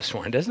this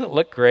morning. Doesn't it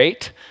look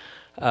great?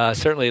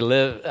 Certainly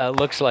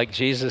looks like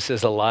Jesus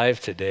is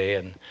alive today,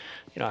 and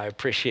I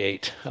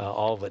appreciate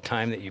all the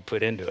time that you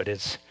put into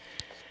it.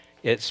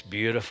 It's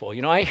beautiful.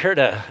 I heard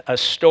a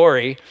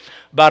story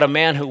about a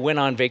man who went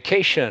on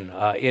vacation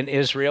in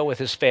Israel with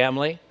his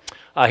family,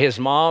 his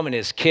mom and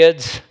his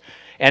kids,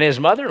 and his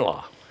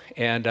mother-in-law.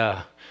 And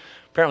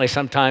apparently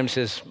sometimes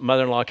his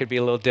mother-in-law could be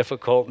a little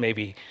difficult,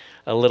 maybe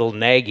a little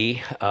naggy.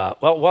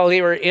 Well, while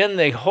they were in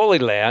the Holy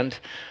Land,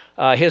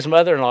 his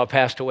mother-in-law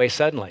passed away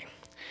suddenly.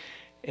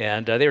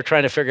 And they were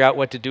trying to figure out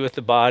what to do with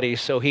the body,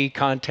 so he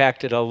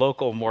contacted a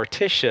local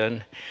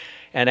mortician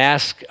and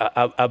asked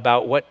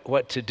about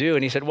what to do.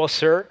 And he said, well,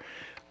 sir,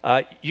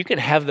 you can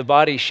have the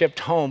body shipped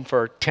home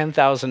for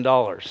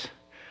 $10,000,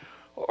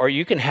 or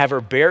you can have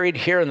her buried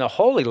here in the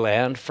Holy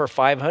Land for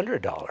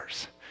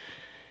 $500.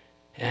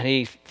 And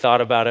he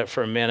thought about it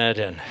for a minute,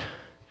 and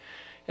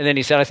then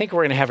he said, I think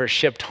we're going to have her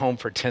shipped home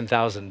for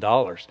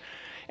 $10,000.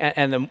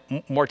 And the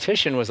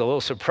mortician was a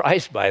little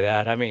surprised by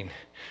that. I mean,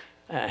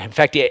 in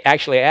fact, he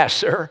actually asked,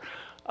 sir,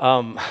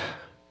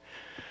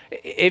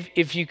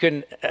 if you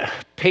can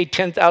pay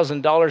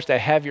 $10,000 to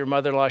have your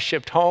mother-in-law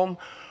shipped home,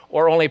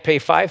 or only pay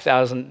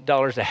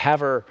 $5,000 to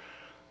have her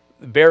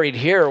buried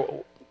here,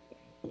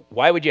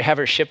 why would you have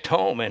her shipped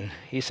home? And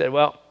he said,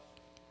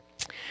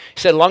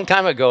 a long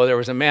time ago, there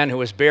was a man who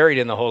was buried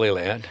in the Holy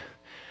Land,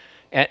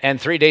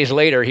 and 3 days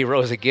later, he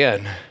rose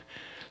again,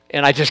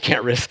 and I just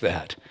can't risk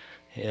that.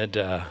 And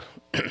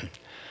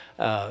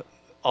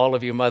all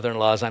of you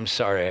mother-in-laws, I'm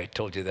sorry I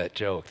told you that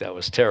joke. That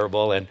was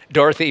terrible. And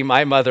Dorothy,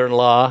 my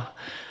mother-in-law,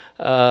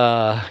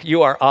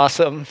 you are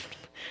awesome,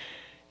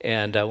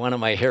 and one of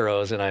my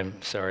heroes, and I'm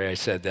sorry I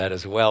said that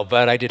as well,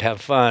 but I did have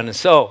fun.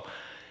 So,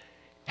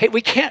 hey,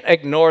 we can't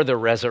ignore the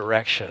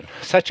resurrection.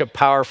 Such a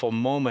powerful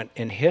moment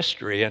in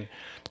history, and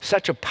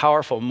such a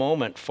powerful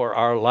moment for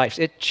our lives.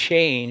 It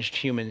changed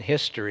human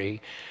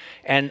history,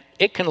 and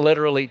it can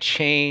literally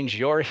change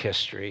your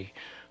history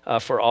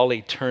for all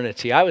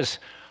eternity. I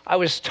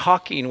was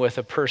talking with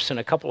a person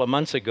a couple of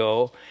months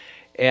ago,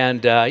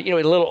 and a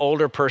little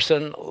older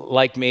person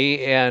like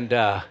me, and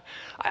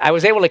I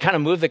was able to kind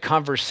of move the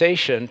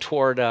conversation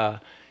toward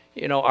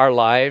our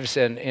lives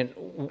and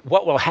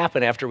what will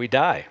happen after we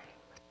die.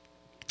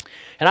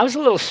 And I was a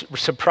little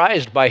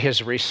surprised by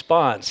his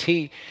response.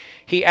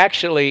 He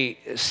actually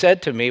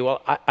said to me,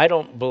 well, I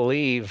don't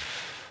believe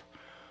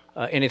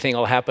anything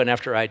will happen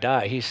after I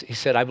die. He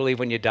said, I believe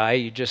when you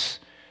die,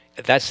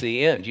 that's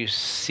the end. You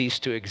cease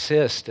to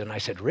exist. And I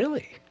said,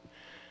 really?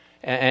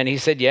 And he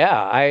said, yeah,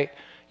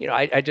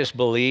 I just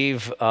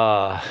believe,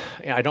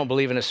 I don't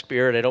believe in a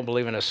spirit. I don't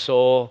believe in a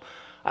soul.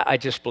 I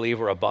just believe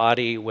we're a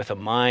body with a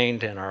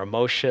mind and our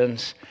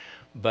emotions.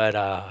 But,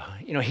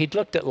 he'd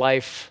looked at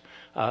life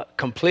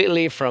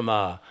completely from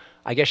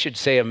I guess you'd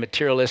say a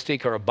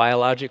materialistic or a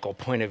biological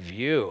point of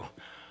view.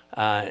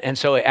 And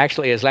so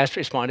actually his last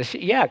response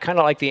is, yeah, kind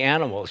of like the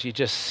animals. You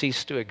just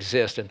cease to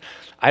exist. And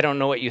I don't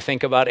know what you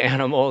think about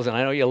animals, and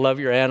I know you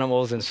love your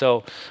animals, and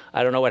so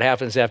I don't know what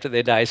happens after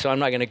they die, so I'm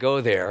not going to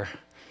go there.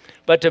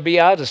 But to be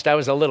honest, I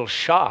was a little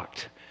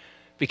shocked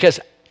because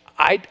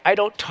I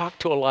don't talk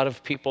to a lot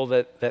of people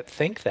that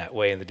think that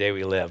way in the day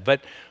we live.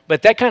 But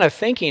that kind of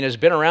thinking has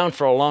been around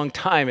for a long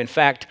time. In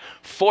fact,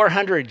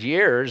 400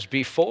 years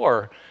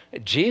before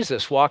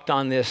Jesus walked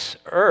on this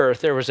earth,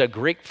 there was a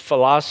Greek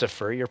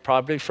philosopher. You're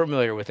probably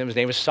familiar with him. His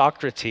name is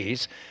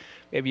Socrates.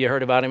 Maybe you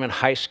heard about him in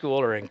high school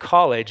or in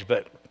college,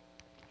 but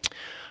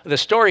the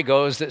story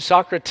goes that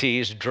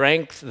Socrates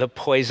drank the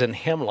poison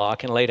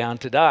hemlock and lay down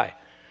to die.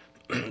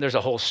 There's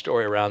a whole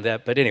story around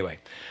that, but anyway.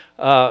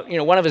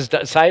 One of his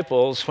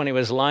disciples, when he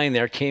was lying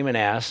there, came and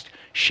asked,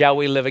 shall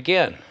we live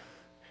again?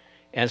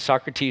 And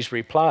Socrates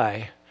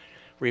replied,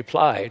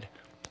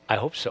 I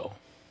hope so.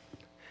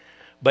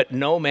 But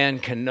no man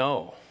can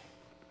know.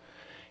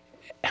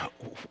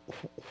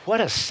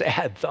 What a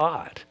sad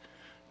thought.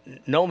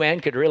 No man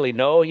could really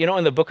know.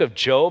 In the book of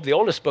Job, the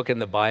oldest book in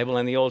the Bible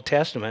in the Old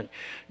Testament,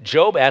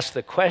 Job asked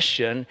the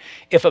question,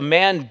 if a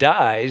man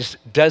dies,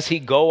 does he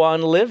go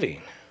on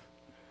living?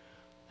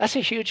 That's a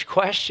huge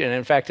question.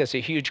 In fact, that's a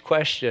huge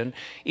question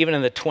even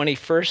in the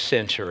 21st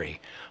century.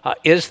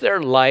 Is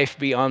there life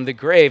beyond the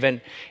grave?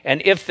 And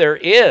if there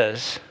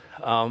is,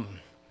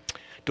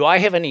 do I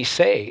have any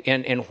say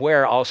in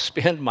where I'll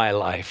spend my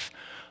life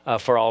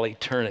for all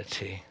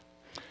eternity?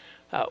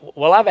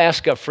 Well, I've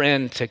asked a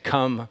friend to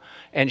come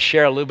and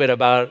share a little bit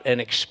about an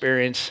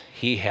experience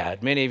he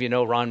had. Many of you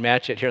know Ron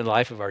Matchett here in the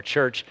life of our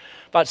church.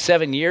 About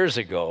 7 years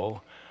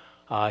ago,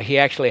 he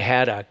actually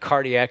had a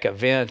cardiac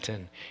event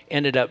and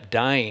ended up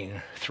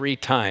dying 3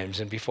 times.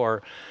 And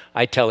before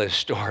I tell his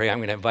story, I'm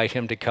going to invite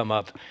him to come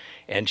up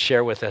and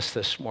share with us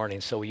this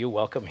morning. So will you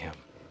welcome him?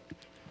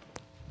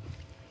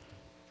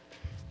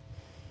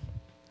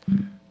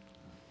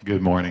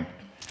 Good morning.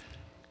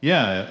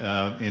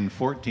 Yeah, in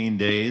 14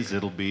 days,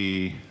 it'll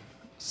be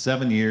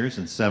 7 years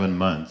and 7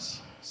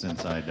 months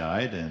since I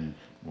died and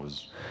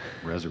was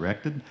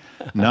resurrected.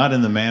 Not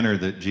in the manner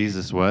that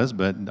Jesus was,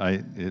 but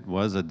it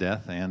was a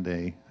death and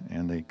a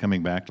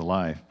coming back to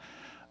life.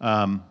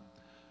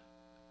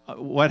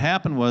 what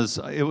happened was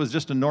it was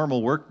just a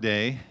normal work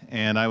day,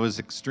 and I was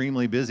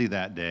extremely busy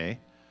that day.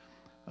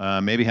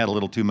 Maybe had a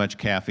little too much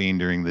caffeine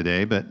during the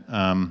day, but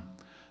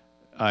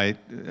as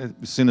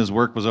soon as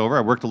work was over,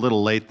 I worked a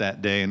little late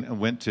that day and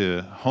went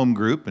to home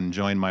group and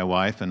joined my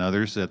wife and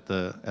others at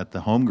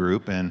the home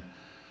group, and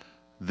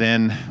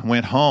then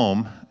went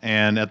home.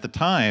 And at the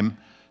time,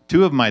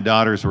 two of my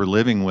daughters were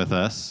living with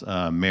us,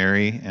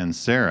 Mary and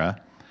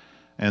Sarah,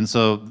 and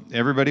so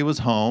everybody was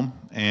home,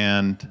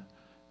 and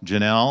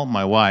Janelle,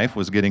 my wife,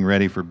 was getting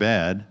ready for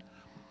bed.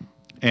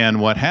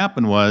 And what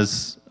happened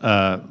was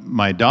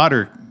my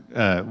daughter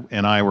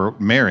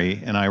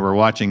Mary and I were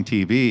watching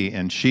TV,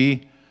 and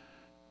she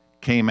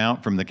came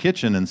out from the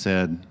kitchen and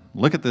said,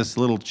 "Look at this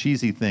little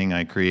cheesy thing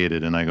I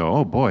created." And I go,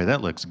 "Oh boy,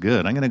 that looks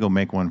good. I'm going to go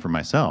make one for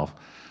myself."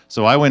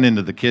 So I went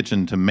into the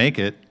kitchen to make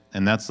it,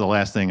 and that's the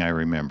last thing I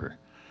remember.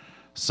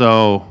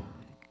 So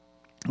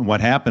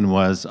what happened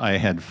was I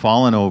had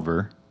fallen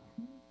over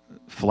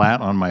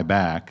flat on my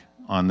back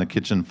on the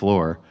kitchen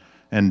floor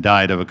and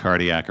died of a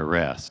cardiac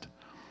arrest.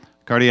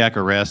 Cardiac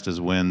arrest is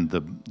when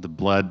the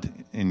blood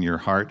in your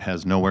heart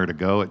has nowhere to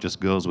go. It just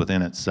goes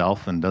within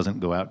itself and doesn't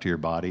go out to your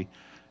body,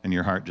 and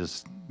your heart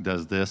just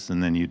does this,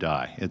 and then you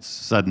die. It's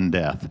sudden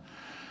death.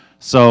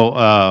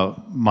 So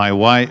my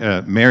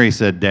wife, Mary,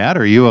 said, "Dad,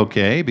 are you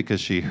okay?"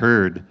 Because she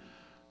heard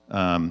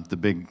the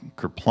big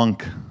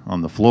kerplunk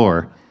on the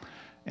floor,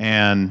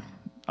 and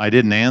I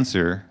didn't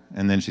answer.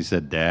 And then she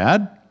said,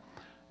 "Dad?"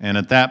 And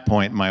at that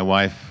point, my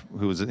wife,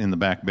 who was in the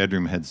back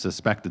bedroom, had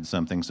suspected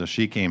something, so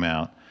she came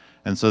out.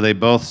 And so they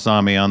both saw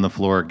me on the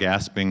floor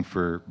gasping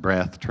for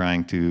breath,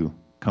 trying to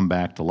come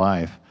back to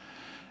life.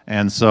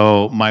 And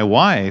so my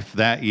wife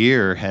that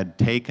year had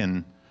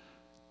taken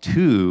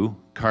two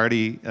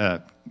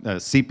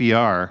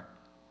CPR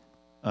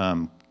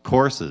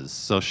courses,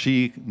 so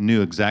she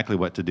knew exactly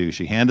what to do.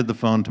 She handed the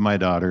phone to my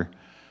daughter.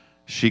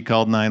 She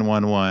called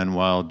 911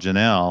 while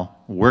Janelle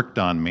worked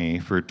on me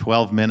for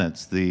 12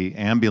 minutes. The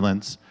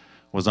ambulance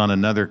was on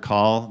another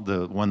call,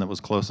 the one that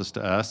was closest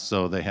to us,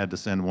 so they had to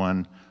send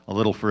one a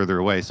little further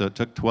away. So it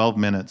took 12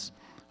 minutes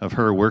of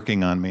her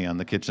working on me on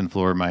the kitchen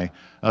floor. My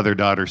other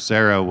daughter,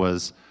 Sarah,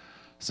 was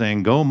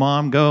saying, "Go,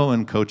 Mom, go,"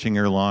 and coaching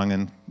her along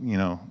and,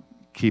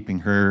 keeping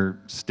her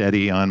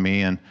steady on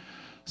me. And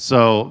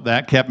so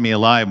that kept me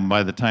alive. And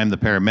by the time the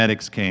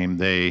paramedics came,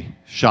 they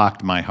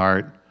shocked my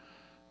heart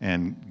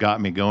and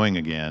got me going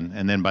again.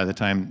 And then by the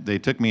time they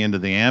took me into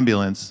the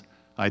ambulance,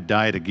 I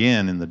died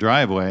again in the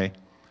driveway.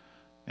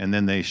 And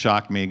then they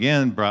shocked me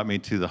again, brought me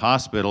to the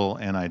hospital,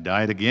 and I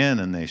died again,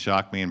 and they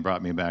shocked me and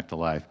brought me back to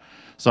life.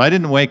 So I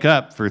didn't wake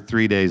up for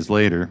 3 days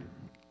later.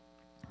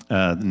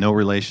 No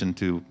relation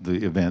to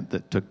the event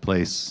that took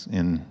place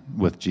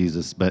with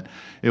Jesus, but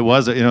it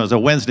was a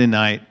Wednesday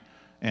night,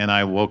 and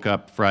I woke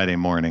up Friday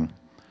morning.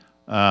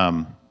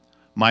 My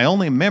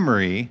only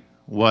memory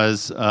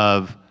was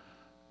of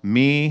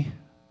me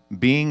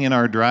being in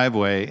our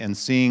driveway and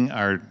seeing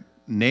our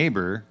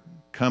neighbor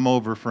come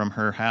over from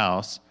her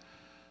house,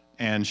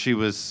 and she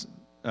was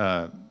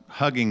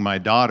hugging my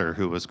daughter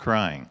who was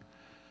crying.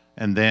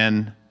 And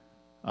then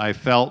I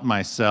felt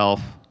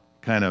myself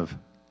kind of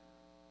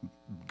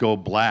go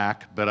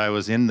black, but I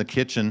was in the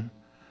kitchen,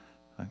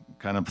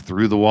 kind of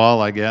through the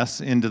wall, I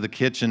guess, into the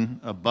kitchen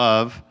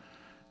above,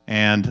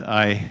 and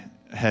I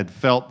had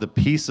felt the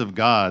peace of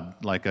God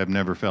like I've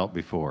never felt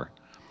before.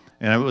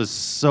 And it was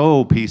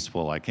so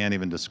peaceful, I can't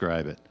even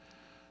describe it.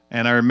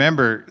 And I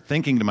remember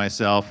thinking to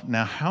myself,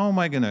 now how am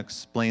I going to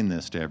explain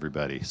this to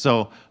everybody?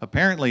 So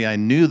apparently I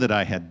knew that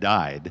I had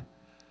died,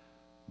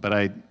 but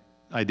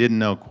I didn't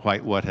know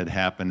quite what had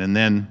happened. And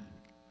then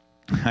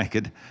I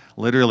could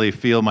literally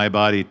feel my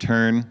body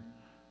turn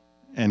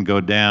and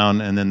go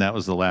down, and then that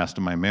was the last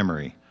of my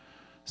memory.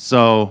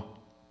 So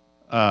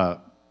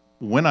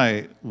when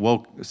I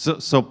woke,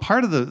 so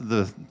part of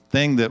the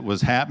thing that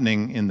was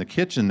happening in the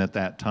kitchen at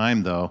that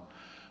time, though,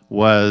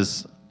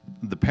 was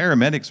the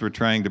paramedics were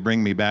trying to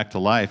bring me back to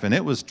life, and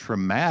it was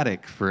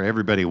traumatic for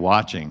everybody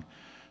watching,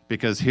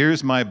 because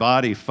here's my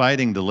body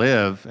fighting to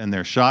live, and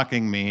they're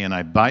shocking me, and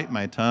I bite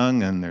my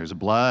tongue, and there's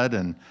blood,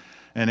 and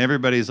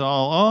everybody's they're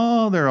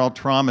all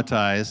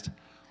traumatized.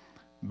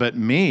 But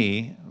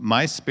me,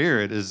 my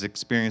spirit is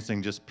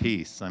experiencing just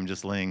peace. I'm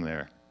just laying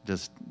there,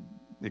 just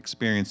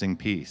experiencing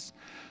peace.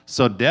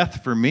 So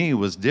death for me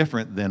was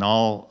different than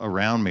all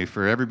around me.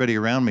 For everybody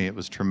around me, it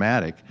was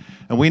traumatic.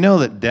 And we know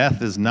that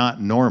death is not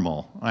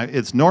normal.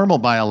 It's normal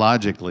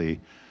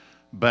biologically,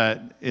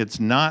 but it's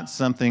not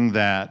something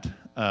that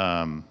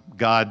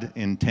God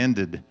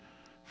intended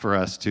for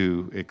us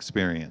to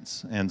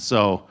experience. And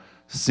so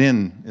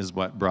sin is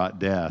what brought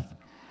death.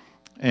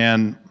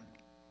 And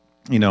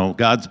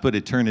God's put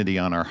eternity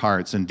on our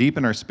hearts, and deep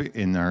in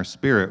our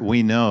spirit,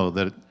 we know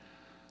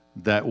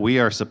that we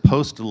are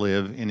supposed to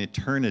live in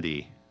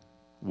eternity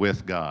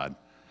with God,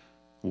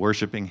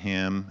 worshiping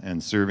Him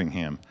and serving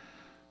Him.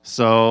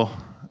 So,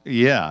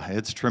 yeah,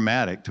 it's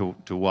traumatic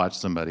to watch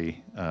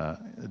somebody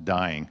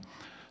dying.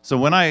 So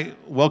when I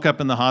woke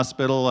up in the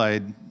hospital,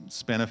 I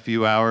spent a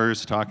few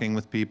hours talking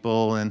with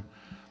people, and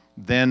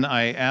then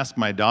I asked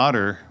my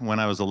daughter when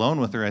I was alone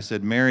with her, I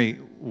said, Mary,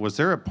 was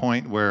there a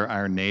point where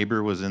our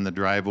neighbor was in the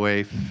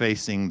driveway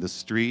facing the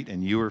street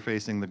and you were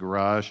facing the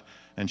garage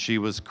and she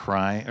was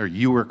crying, or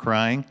you were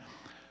crying?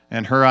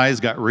 And her eyes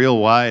got real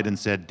wide and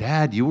said,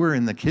 Dad, you were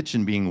in the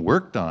kitchen being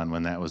worked on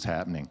when that was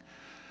happening.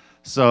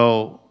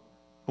 So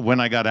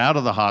when I got out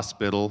of the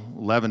hospital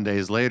 11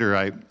 days later,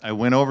 I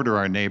went over to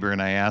our neighbor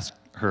and I asked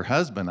her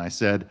husband, I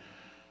said,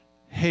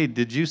 hey,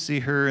 did you see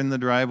her in the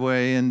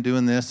driveway and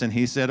doing this? And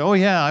he said, oh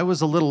yeah, I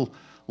was a little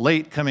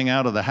late coming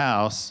out of the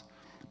house,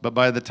 but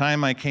by the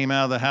time I came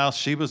out of the house,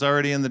 she was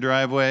already in the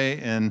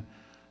driveway and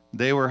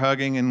they were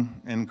hugging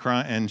and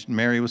crying, and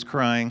Mary was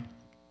crying.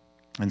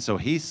 And so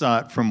he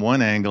saw it from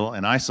one angle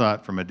and I saw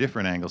it from a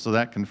different angle. So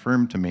that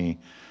confirmed to me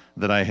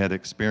that I had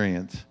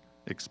experienced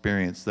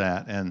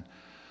that. And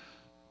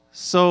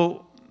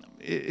so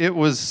it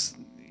was,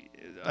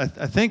 I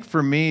think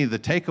for me, the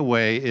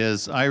takeaway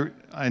is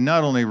I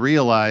not only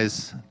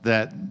realize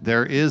that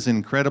there is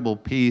incredible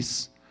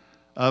peace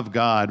of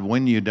God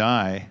when you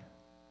die,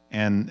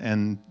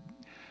 and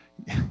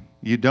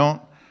you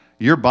don't,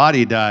 your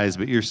body dies,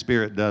 but your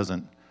spirit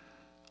doesn't.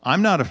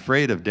 I'm not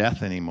afraid of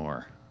death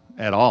anymore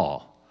at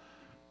all.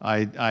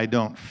 I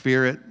don't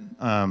fear it.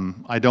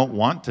 I don't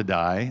want to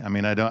die. I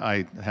mean,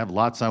 I have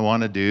lots I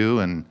want to do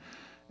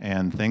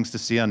and things to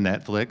see on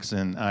Netflix,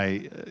 and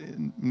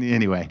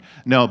anyway,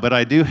 no, but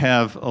I do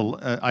have,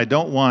 I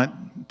don't want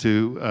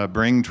to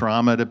bring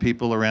trauma to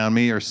people around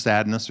me or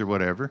sadness or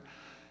whatever.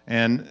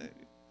 And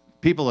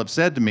people have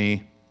said to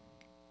me,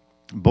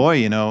 boy,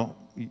 you know,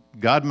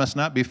 God must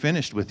not be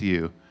finished with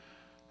you.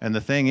 And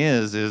the thing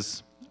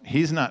is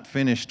he's not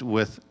finished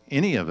with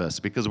any of us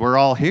because we're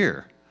all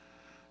here.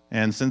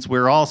 And since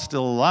we're all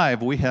still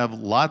alive, we have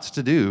lots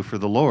to do for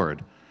the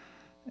Lord.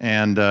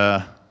 And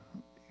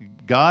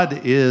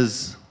God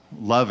is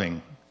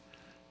loving,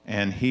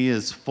 and he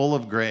is full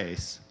of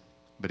grace,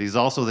 but he's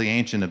also the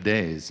Ancient of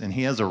Days, and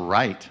he has a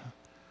right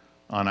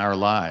on our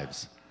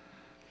lives.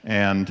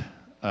 And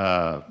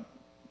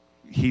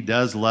he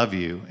does love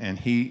you, and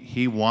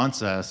he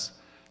wants us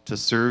to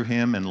serve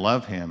him and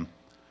love him,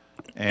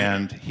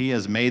 and he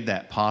has made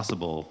that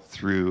possible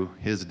through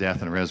his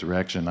death and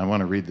resurrection. I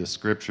want to read this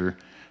scripture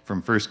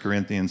from 1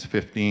 Corinthians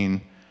 15,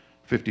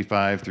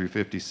 55 through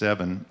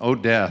 57. O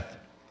death,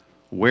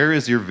 where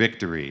is your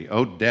victory?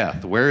 O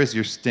death, where is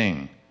your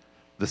sting?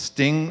 The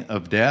sting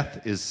of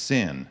death is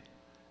sin,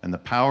 and the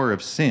power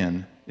of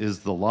sin is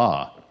the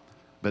law.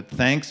 But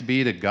thanks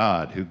be to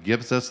God who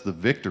gives us the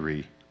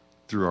victory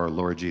through our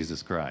Lord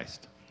Jesus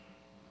Christ.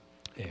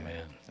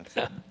 Amen.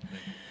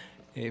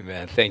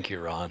 Amen. Thank you,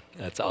 Ron.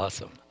 That's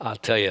awesome. I'll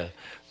tell you,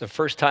 the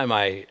first time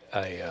I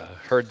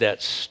heard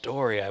that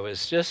story, I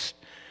was just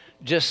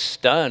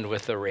stunned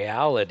with the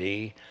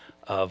reality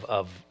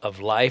of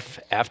life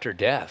after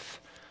death.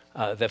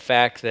 The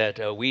fact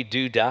that we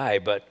do die,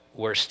 but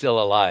we're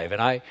still alive.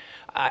 And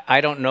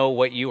I don't know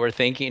what you were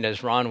thinking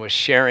as Ron was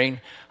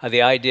sharing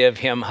the idea of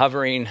him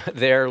hovering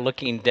there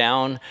looking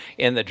down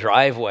in the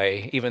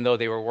driveway, even though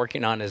they were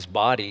working on his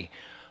body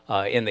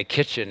in the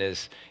kitchen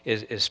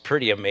is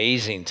pretty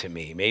amazing to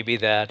me. Maybe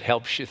that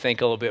helps you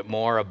think a little bit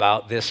more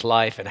about this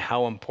life and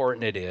how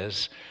important it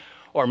is.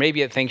 Or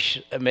maybe it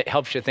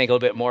helps you think a little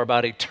bit more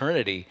about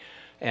eternity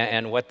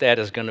and what that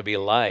is going to be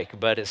like.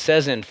 But it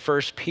says in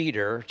 1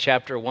 Peter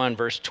chapter 1,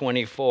 verse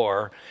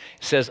 24,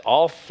 it says,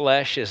 all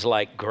flesh is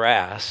like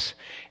grass,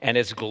 and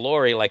its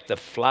glory like the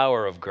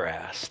flower of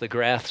grass. The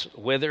grass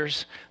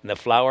withers, and the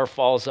flower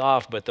falls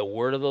off, but the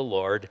word of the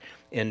Lord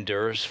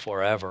endures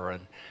forever.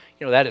 And,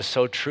 you know, that is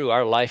so true.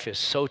 Our life is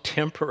so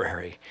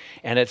temporary,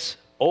 and it's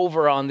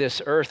over on this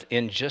earth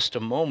in just a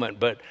moment,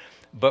 but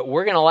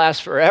we're going to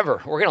last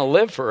forever. We're going to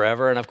live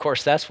forever. And of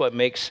course, that's what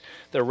makes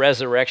the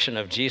resurrection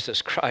of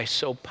Jesus Christ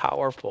so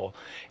powerful.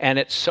 And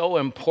it's so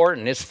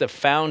important. It's the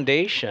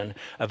foundation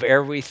of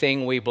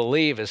everything we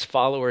believe as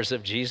followers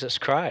of Jesus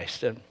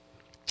Christ. And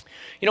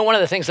you know, one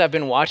of the things I've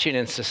been watching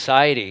in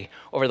society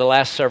over the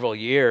last several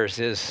years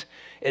is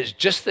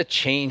just the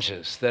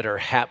changes that are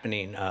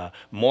happening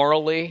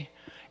morally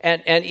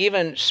and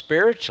even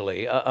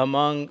spiritually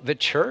among the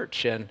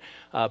church and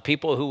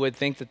people who would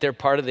think that they're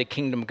part of the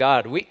kingdom of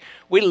God. We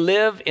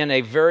live in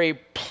a very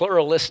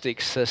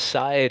pluralistic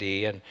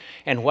society,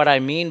 and what I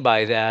mean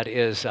by that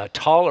is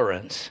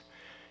tolerance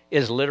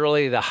is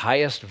literally the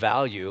highest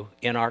value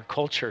in our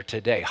culture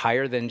today,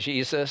 higher than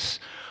Jesus'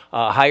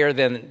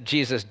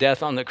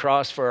 death on the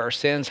cross for our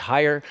sins,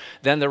 higher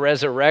than the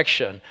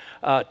resurrection.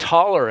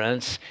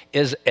 Tolerance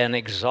is an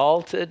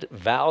exalted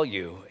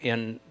value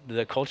in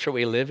the culture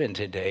we live in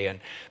today. And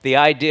the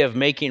idea of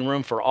making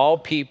room for all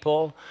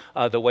people,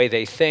 the way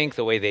they think,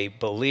 the way they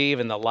believe,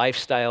 and the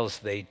lifestyles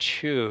they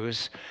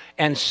choose.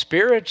 And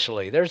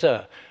spiritually, there's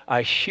a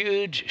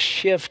huge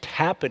shift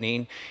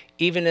happening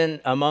even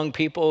among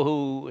people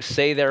who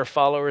say they're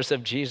followers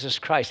of Jesus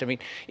Christ. I mean,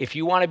 if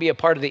you want to be a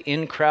part of the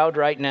in crowd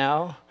right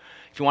now,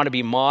 if you want to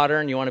be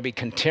modern, you want to be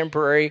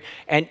contemporary,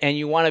 and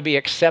you want to be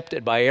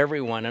accepted by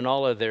everyone in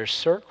all of their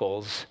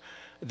circles,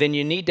 then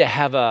you need to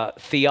have a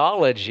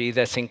theology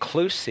that's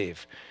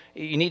inclusive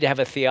You need to have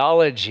a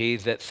theology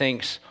that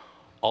thinks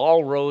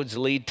all roads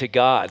lead to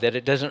God, that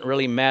it doesn't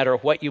really matter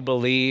what you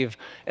believe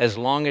as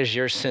long as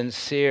you're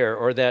sincere,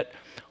 or that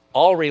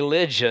all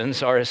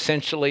religions are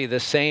essentially the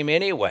same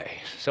anyway,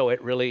 so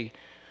it really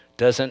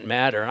doesn't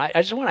matter. And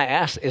I just want to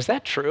ask, is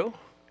that true?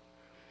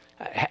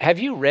 Have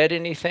you read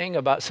anything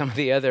about some of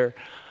the other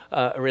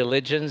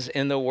religions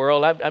in the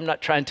world? I'm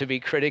not trying to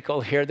be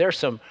critical here. There's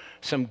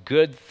some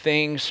good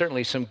things,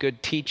 certainly some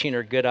good teaching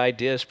or good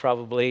ideas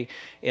probably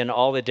in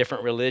all the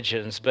different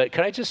religions. But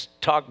can I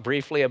just talk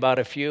briefly about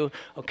a few?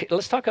 Okay,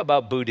 let's talk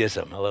about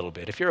Buddhism a little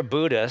bit. If you're a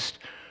Buddhist,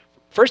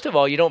 first of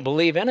all, you don't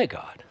believe in a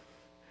God.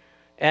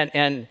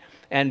 And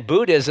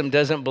Buddhism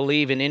doesn't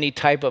believe in any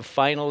type of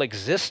final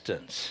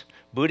existence.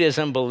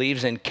 Buddhism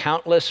believes in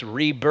countless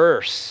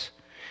rebirths.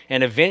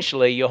 And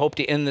eventually you hope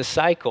to end the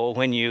cycle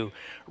when you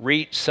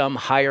reach some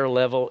higher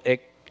level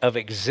of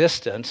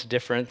existence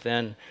different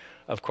than,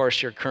 of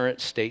course, your current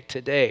state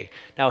today.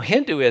 Now,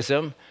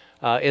 Hinduism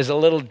is a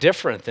little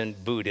different than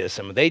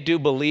Buddhism. They do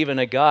believe in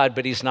a God,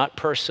 but he's not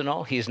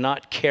personal, he's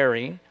not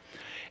caring,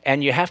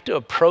 and you have to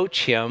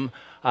approach him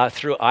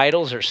through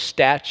idols or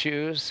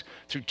statues,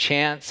 through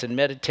chants and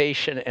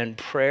meditation and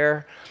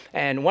prayer.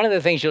 And one of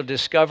the things you'll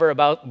discover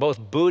about both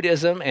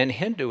Buddhism and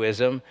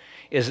Hinduism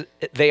is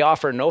they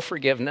offer no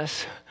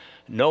forgiveness,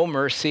 no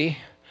mercy,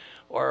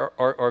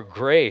 or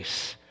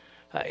grace.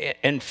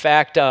 In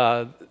fact,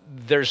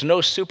 there's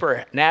no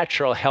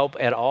supernatural help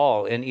at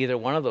all in either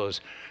one of those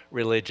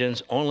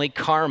religions, only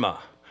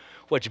karma,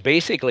 which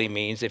basically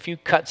means if you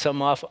cut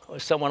someone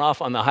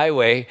off on the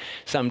highway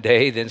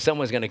someday, then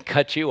someone's going to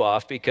cut you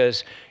off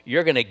because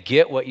you're going to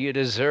get what you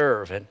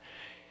deserve. And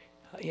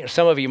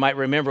some of you might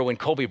remember when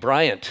Kobe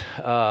Bryant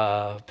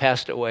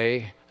passed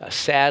away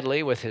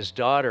sadly with his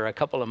daughter a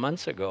couple of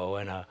months ago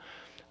in a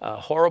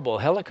horrible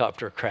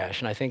helicopter crash.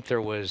 And I think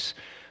there was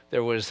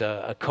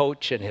a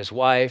coach and his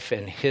wife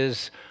and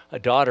his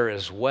daughter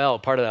as well,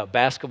 part of the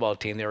basketball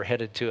team. They were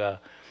headed to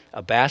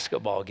a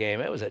basketball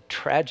game. It was a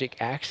tragic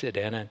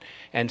accident.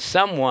 And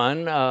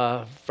someone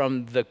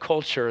from the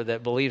culture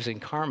that believes in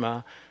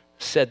karma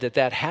said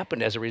that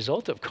happened as a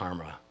result of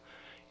karma.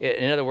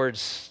 In other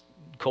words,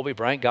 Kobe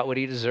Bryant got what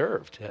he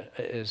deserved,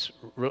 is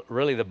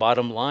really the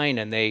bottom line.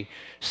 And they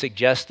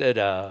suggested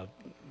a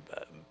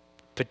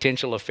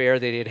potential affair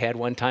that he had had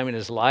one time in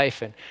his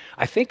life. And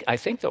I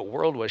think the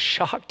world was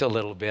shocked a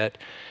little bit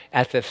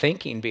at the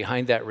thinking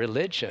behind that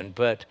religion.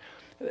 But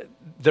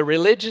the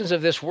religions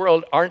of this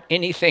world aren't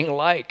anything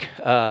like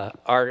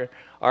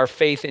our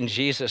faith in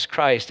Jesus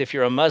Christ. If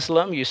you're a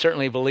Muslim, you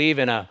certainly believe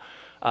in a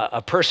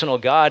personal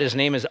God. His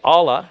name is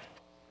Allah.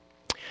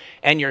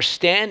 And your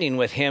standing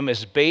with him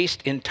is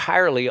based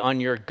entirely on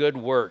your good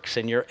works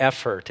and your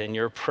effort and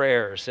your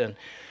prayers. And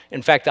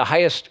in fact, the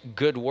highest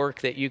good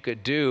work that you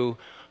could do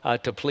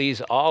to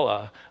please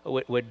Allah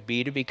would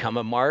be to become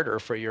a martyr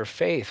for your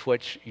faith,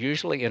 which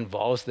usually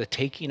involves the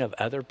taking of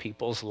other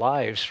people's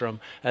lives from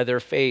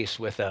other faiths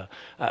with a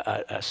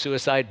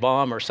suicide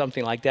bomb or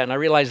something like that. And I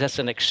realize that's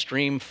an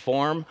extreme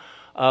form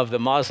of the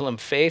Muslim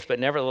faith, but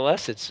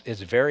nevertheless, it's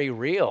very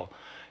real.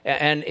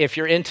 And if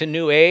you're into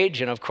New Age,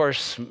 and of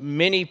course,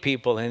 many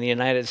people in the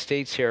United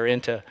States here are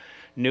into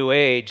New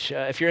Age.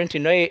 If you're into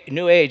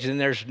New Age, then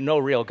there's no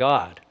real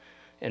God.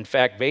 In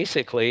fact,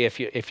 basically,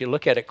 if you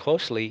look at it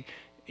closely,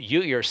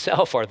 you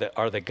yourself are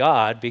the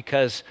God,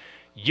 because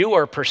you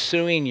are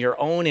pursuing your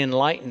own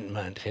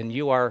enlightenment and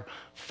you are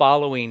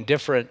following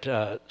different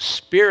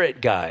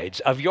spirit guides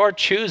of your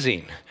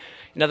choosing.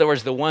 In other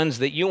words, the ones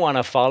that you want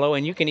to follow,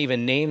 and you can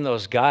even name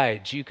those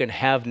guides. You can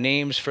have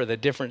names for the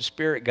different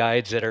spirit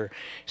guides that are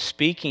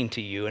speaking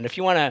to you. And if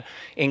you want to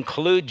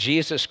include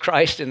Jesus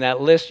Christ in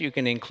that list, you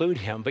can include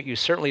him, but you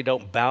certainly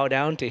don't bow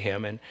down to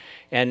him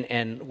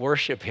and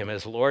worship him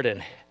as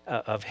Lord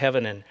of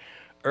heaven and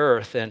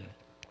earth. And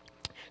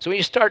so when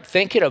you start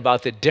thinking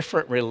about the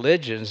different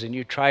religions and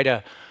you try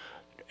to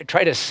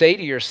say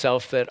to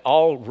yourself that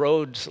all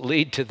roads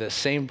lead to the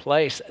same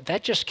place,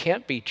 that just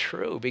can't be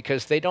true,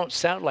 because they don't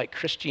sound like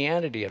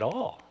Christianity at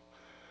all.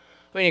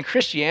 I mean, in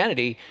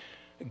Christianity,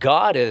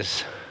 God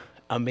is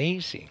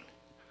amazing.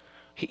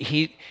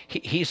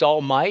 He's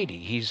almighty.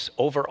 He's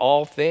over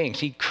all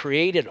things. He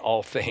created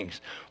all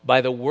things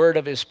by the word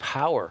of his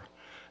power,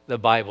 the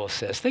Bible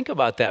says. Think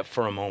about that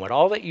for a moment.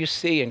 All that you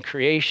see in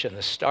creation,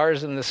 the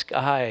stars in the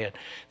sky,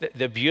 and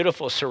the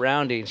beautiful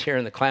surroundings here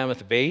in the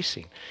Klamath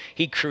Basin.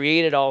 He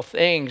created all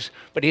things,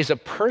 but he's a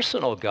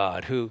personal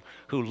God who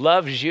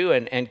loves you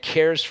and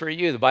cares for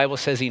you. The Bible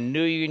says he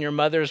knew you in your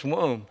mother's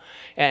womb,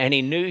 and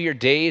he knew your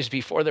days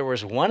before there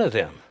was one of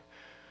them.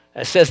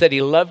 It says that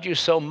he loved you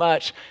so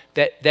much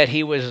that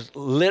he was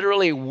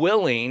literally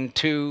willing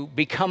to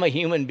become a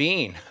human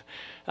being.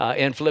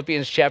 In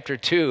Philippians chapter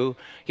 2,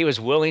 he was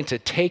willing to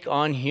take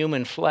on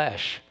human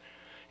flesh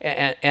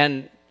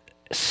and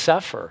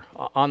suffer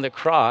on the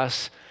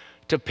cross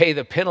to pay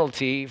the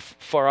penalty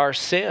for our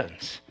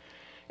sins.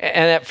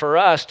 And that for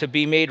us to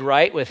be made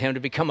right with him, to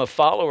become a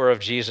follower of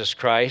Jesus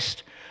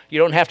Christ, You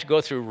don't have to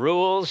go through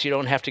rules. You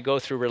don't have to go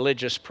through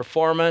religious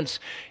performance.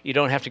 You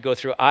don't have to go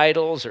through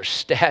idols or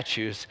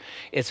statues.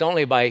 It's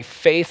only by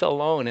faith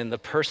alone in the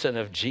person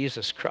of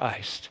Jesus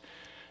Christ.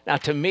 Now,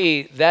 to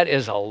me, that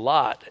is a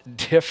lot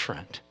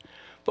different.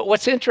 But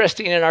what's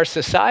interesting in our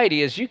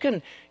society is you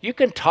can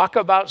talk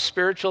about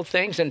spiritual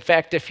things. In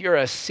fact, if you're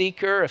a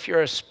seeker, if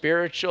you're a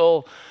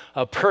spiritual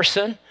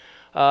person,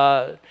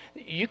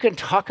 you can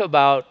talk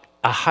about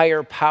a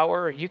higher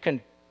power. You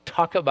can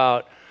talk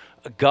about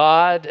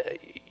God.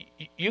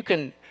 You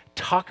can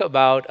talk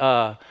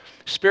about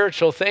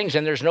spiritual things,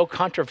 and there's no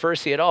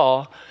controversy at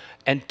all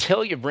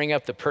until you bring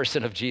up the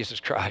person of Jesus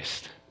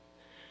Christ.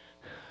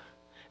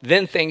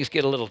 Then things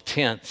get a little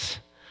tense.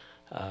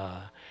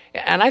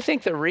 And I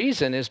think the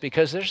reason is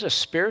because there's a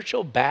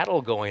spiritual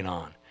battle going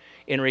on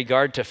in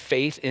regard to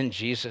faith in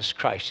Jesus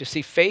Christ. You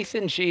see, faith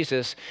in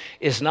Jesus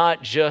is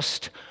not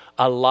just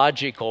a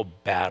logical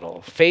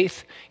battle.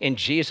 Faith in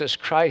Jesus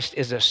Christ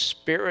is a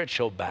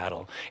spiritual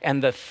battle.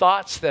 And the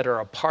thoughts that are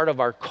a part of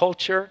our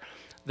culture,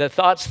 the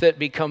thoughts that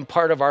become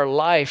part of our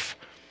life,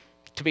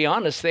 to be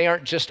honest, they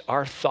aren't just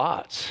our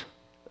thoughts.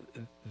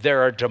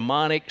 There are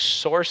demonic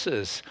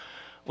sources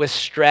with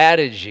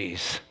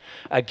strategies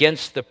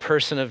against the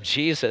person of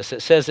Jesus.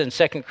 It says in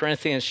 2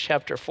 Corinthians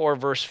chapter 4,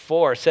 verse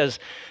 4, it says,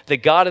 "The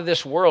God of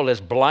this world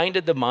has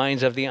blinded the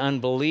minds of the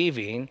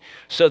unbelieving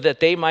so that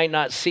they might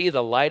not see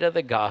the light of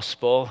the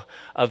gospel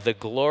of the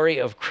glory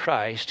of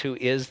Christ, who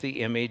is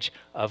the image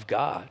of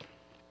God."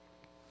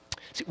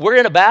 See, we're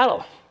in a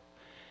battle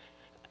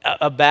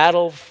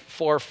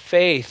for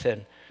faith.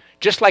 And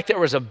just like there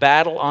was a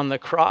battle on the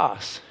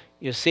cross,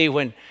 you see,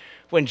 when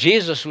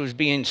Jesus was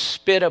being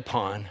spit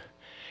upon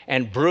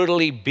and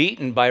brutally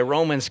beaten by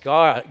Romans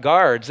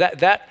guards,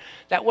 that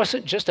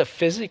wasn't just a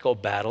physical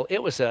battle,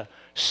 it was a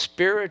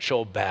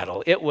spiritual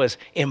battle. It was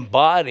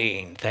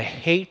embodying the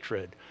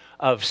hatred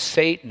of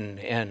Satan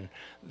and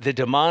the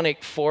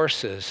demonic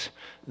forces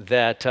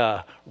that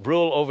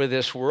rule over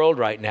this world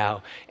right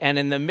now. And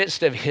in the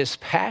midst of his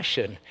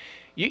passion,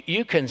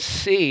 you can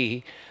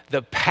see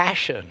the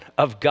passion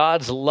of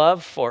God's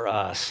love for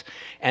us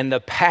and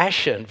the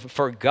passion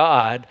for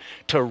God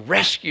to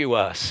rescue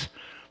us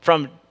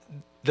from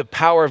the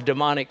power of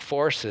demonic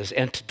forces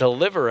and to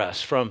deliver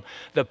us from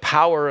the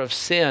power of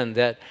sin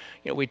that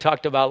we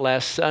talked about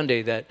last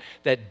Sunday,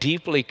 that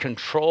deeply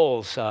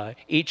controls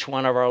each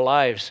one of our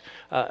lives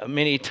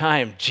many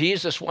times.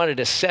 Jesus wanted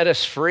to set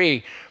us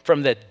free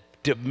from the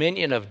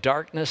dominion of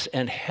darkness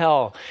and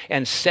hell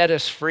and set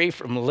us free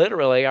from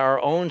literally our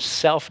own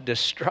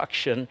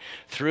self-destruction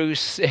through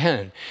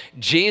sin.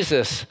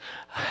 Jesus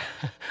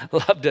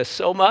loved us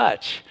so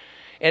much.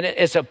 And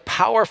it's a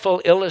powerful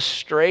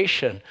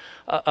illustration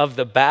of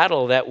the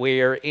battle that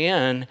we are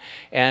in.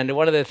 And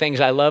one of the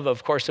things I love,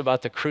 of course,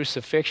 about the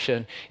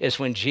crucifixion is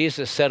when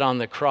Jesus said on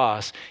the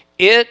cross,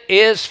 "It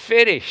is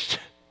finished."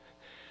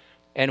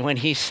 And when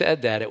he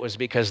said that, it was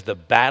because the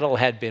battle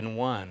had been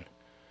won.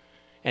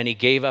 And he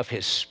gave up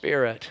his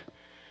spirit.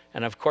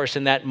 And of course,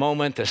 in that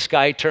moment, the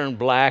sky turned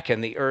black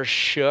and the earth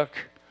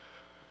shook.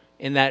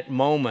 In that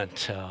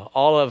moment,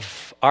 all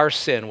of our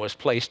sin was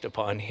placed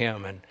upon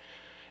him. And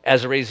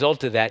as a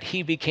result of that,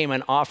 he became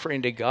an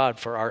offering to God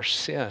for our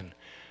sin.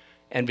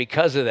 And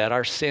because of that,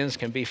 our sins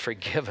can be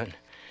forgiven.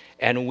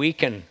 And we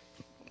can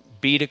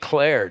be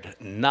declared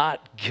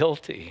not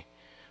guilty.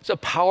 It's a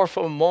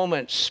powerful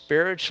moment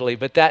spiritually,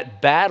 but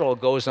that battle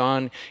goes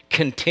on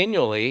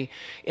continually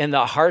in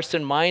the hearts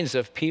and minds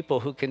of people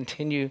who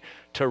continue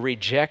to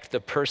reject the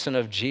person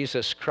of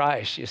Jesus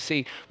Christ. You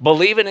see,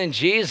 believing in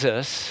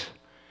Jesus,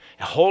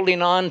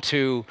 holding on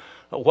to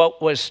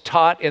what was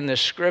taught in the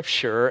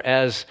scripture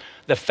as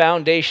the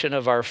foundation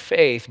of our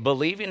faith,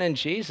 believing in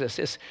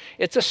Jesus,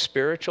 it's a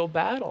spiritual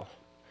battle.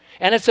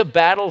 And it's a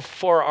battle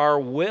for our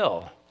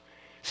will.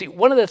 See,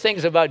 one of the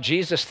things about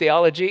Jesus'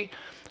 theology,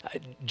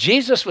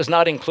 Jesus was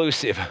not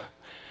inclusive.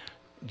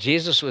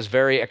 Jesus was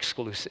very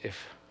exclusive.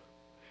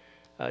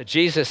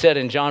 Jesus said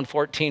in John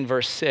 14,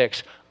 verse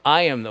 6,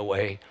 "I am the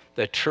way,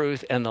 the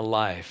truth, and the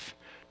life.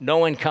 No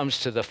one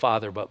comes to the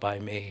Father but by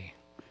me."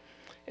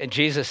 And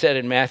Jesus said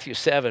in Matthew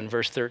 7,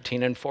 verse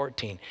 13 and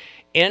 14,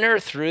 "Enter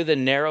through the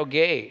narrow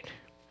gate,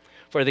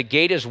 for the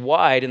gate is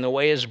wide and the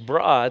way is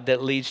broad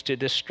that leads to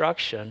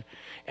destruction,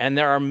 and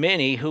there are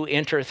many who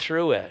enter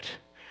through it.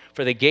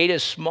 For the gate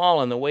is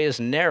small and the way is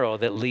narrow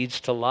that leads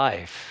to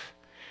life,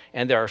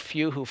 and there are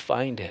few who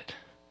find it."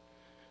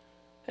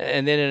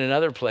 And then in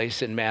another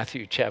place in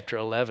Matthew chapter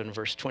 11,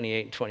 verse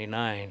 28 and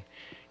 29,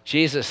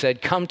 Jesus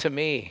said, "Come to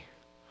me,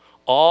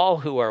 all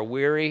who are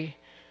weary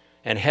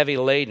and heavy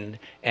laden,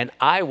 and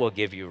I will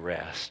give you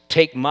rest.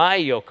 Take my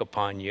yoke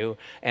upon you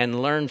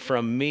and learn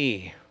from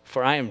me,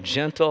 for I am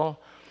gentle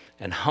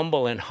and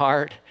humble in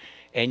heart,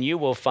 and you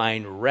will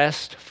find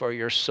rest for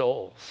your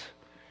souls."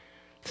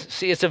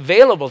 See, it's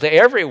available to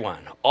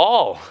everyone,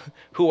 all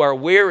who are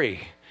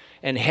weary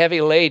and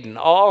heavy laden,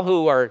 all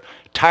who are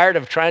tired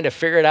of trying to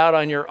figure it out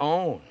on your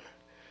own.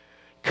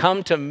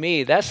 Come to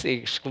me. That's the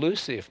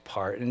exclusive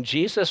part. And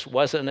Jesus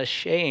wasn't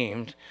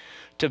ashamed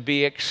to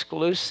be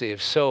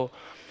exclusive. So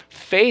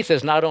faith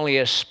is not only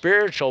a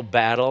spiritual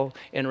battle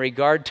in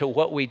regard to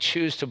what we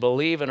choose to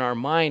believe in our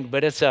mind,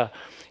 but it's a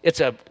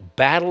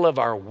battle of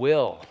our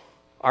will.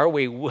 Are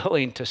we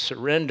willing to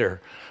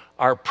surrender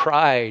our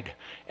pride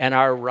and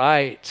our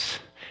rights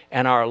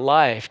and our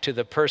life to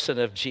the person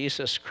of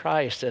Jesus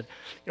Christ? And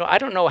I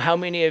don't know how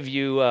many of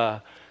you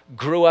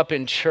grew up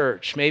in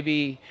church.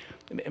 Maybe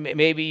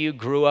you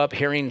grew up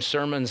hearing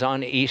sermons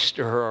on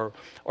Easter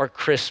or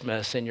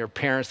Christmas, and your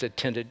parents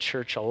attended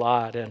church a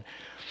lot. And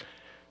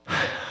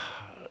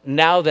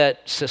now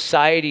that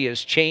society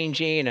is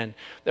changing and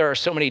there are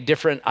so many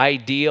different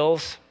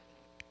ideals,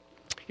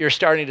 you're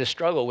starting to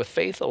struggle with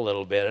faith a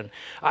little bit. And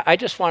I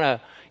just want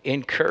to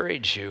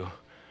encourage you.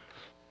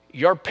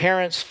 Your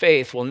parents'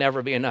 faith will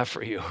never be enough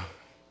for you.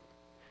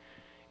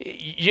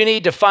 You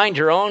need to find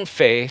your own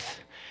faith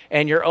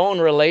and your own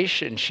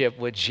relationship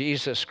with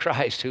Jesus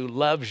Christ, who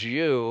loves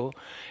you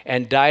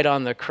and died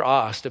on the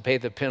cross to pay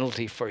the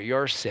penalty for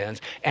your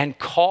sins and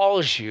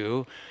calls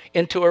you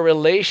into a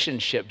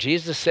relationship.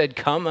 Jesus said,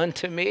 "Come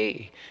unto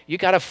me." You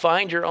got to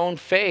find your own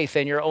faith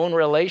and your own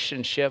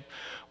relationship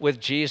with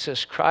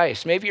Jesus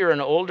Christ. Maybe you're an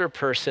older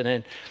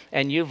person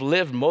and you've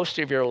lived most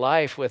of your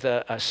life with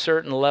a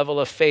certain level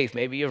of faith.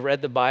 Maybe you've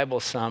read the Bible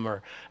some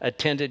or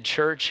attended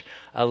church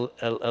a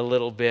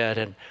little bit,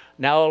 and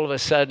now all of a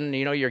sudden,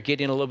 you're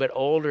getting a little bit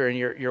older and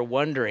you're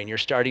wondering, you're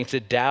starting to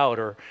doubt,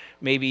 or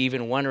maybe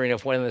even wondering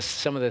if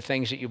some of the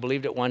things that you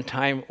believed at one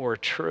time were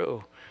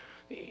true.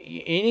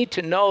 You need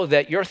to know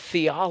that your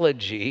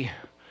theology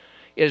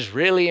is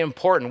really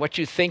important. What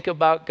you think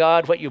about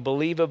God, what you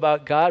believe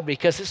about God,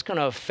 because it's going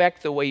to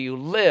affect the way you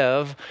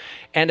live,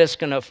 and it's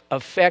going to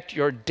affect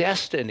your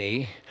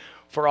destiny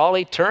for all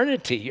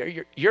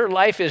eternity. Your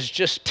life is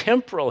just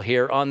temporal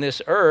here on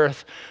this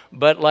earth,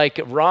 but like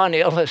Ron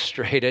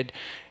illustrated,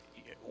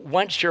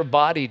 once your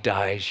body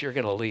dies, you're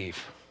going to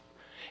leave,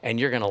 and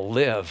you're going to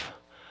live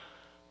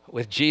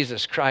with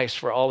Jesus Christ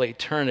for all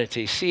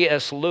eternity.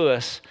 C.S.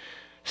 Lewis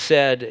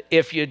said,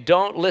 if you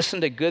don't listen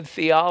to good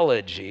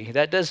theology,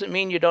 that doesn't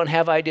mean you don't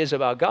have ideas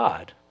about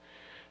God.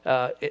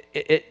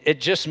 It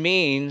just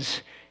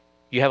means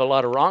you have a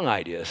lot of wrong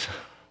ideas.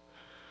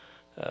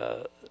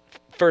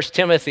 1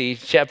 Timothy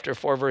chapter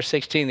 4, verse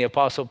 16, the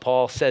Apostle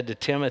Paul said to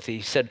Timothy,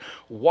 he said,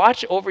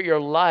 watch over your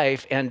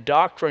life and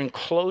doctrine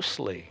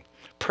closely.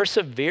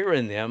 Persevere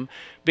in them,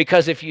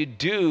 because if you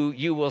do,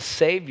 you will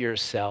save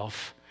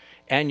yourself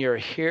and your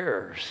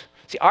hearers.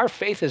 See, our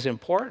faith is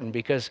important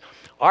because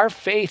our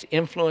faith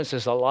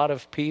influences a lot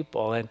of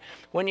people. And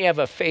when you have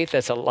a faith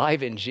that's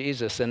alive in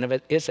Jesus and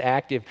if it's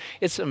active,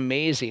 it's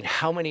amazing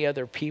how many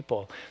other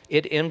people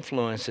it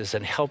influences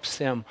and helps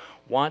them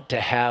want to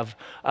have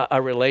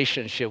a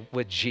relationship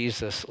with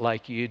Jesus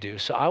like you do.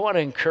 So I want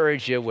to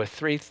encourage you with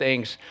three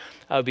things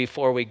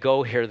before we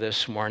go here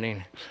this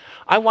morning.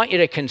 I want you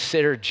to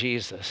consider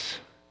Jesus.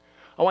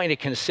 I want you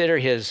to consider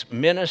his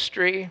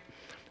ministry.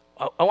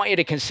 I want you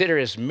to consider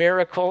his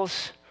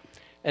miracles.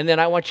 And then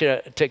I want you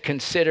to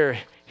consider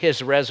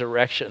his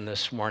resurrection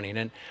this morning.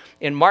 And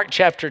in Mark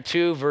chapter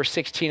 2, verse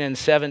 16 and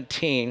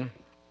 17,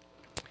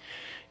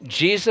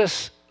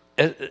 Jesus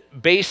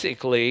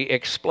basically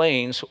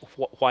explains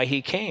why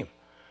he came.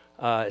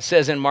 It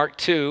says in Mark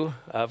 2,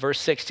 verse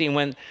 16,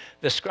 when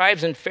the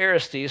scribes and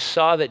Pharisees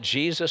saw that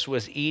Jesus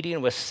was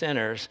eating with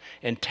sinners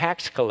and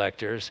tax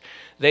collectors,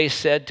 they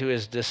said to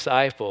his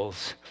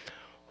disciples,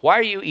 why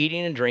are you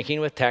eating and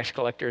drinking with tax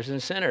collectors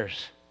and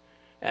sinners?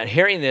 And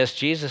hearing this,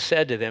 Jesus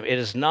said to them, it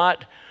is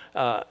not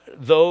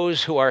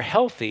those who are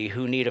healthy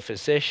who need a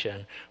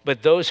physician,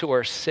 but those who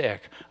are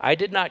sick. I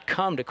did not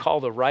come to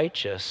call the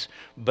righteous,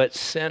 but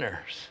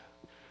sinners.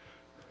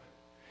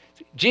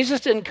 Jesus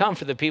didn't come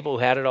for the people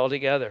who had it all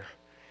together.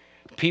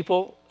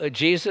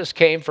 Jesus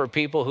came for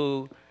people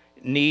who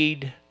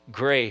need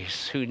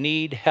grace, who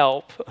need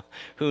help,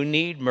 who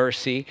need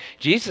mercy.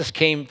 Jesus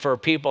came for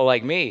people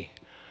like me.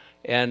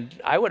 And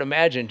I would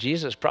imagine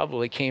Jesus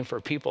probably came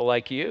for people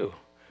like you.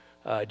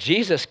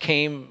 Jesus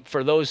came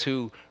for those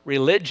who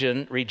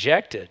religion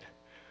rejected.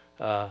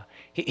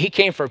 He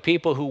came for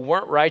people who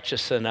weren't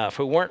righteous enough,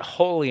 who weren't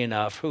holy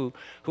enough, who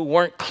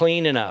weren't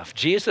clean enough.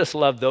 Jesus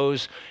loved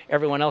those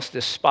everyone else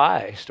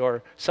despised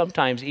or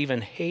sometimes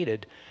even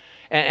hated.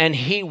 And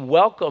he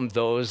welcomed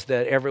those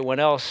that everyone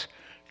else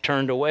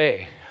turned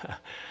away.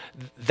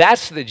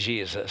 That's the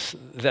Jesus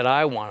that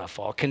I want to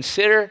follow.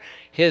 Consider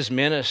his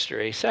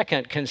ministry.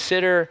 Second,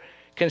 consider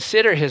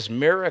his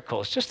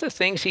miracles, just the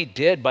things he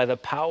did by the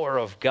power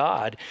of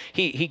God.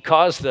 He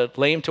caused the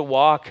lame to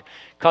walk,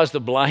 caused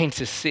the blind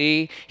to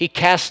see. He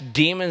cast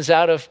demons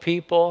out of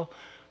people.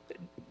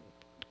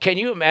 Can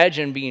you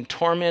imagine being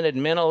tormented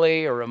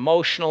mentally or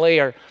emotionally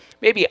or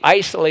maybe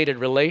isolated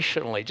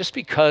relationally just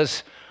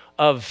because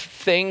of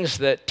things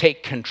that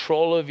take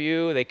control of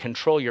you? They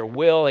control your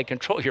will, they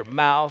control your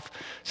mouth,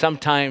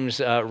 sometimes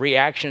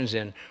reactions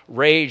in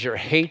rage or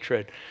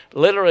hatred,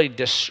 literally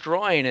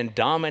destroying and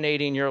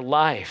dominating your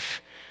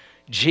life.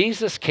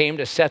 Jesus came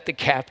to set the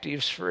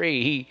captives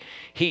free.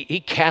 He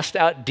cast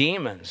out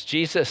demons.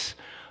 Jesus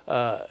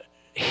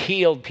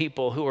healed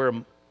people who were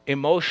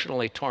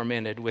emotionally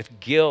tormented with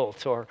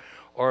guilt or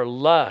or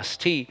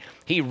lust. He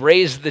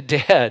raised the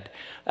dead.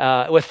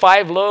 With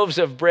 5 loaves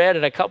of bread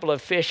and a couple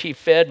of fish, he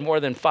fed more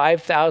than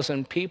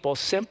 5,000 people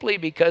simply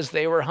because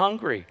they were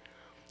hungry.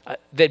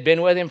 They'd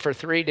been with him for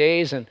 3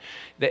 days, and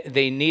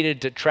they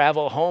needed to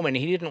travel home, and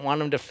he didn't want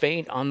them to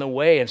faint on the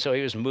way, and so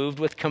he was moved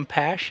with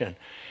compassion.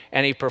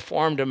 And he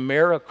performed a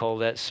miracle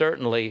that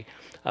certainly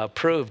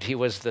proved he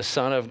was the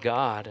Son of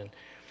God. And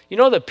you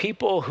know, the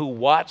people who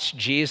watched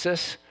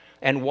Jesus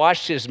and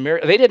watched his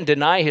miracles, they didn't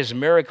deny his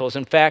miracles.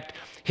 In fact,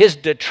 his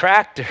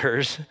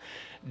detractors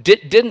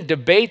didn't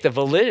debate the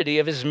validity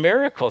of his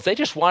miracles. They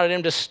just wanted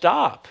him to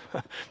stop.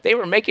 They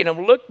were making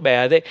him look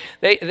bad.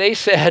 They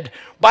said,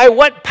 "By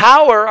what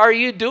power are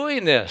you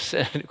doing this?"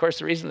 And of course,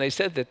 the reason they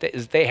said that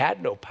is they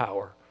had no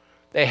power.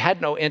 They had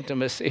no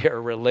intimacy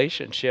or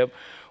relationship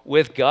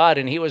with God,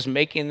 and he was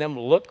making them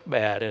look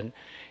bad.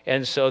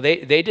 And so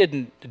they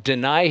didn't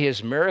deny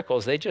his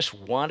miracles. They just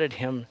wanted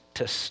him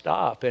to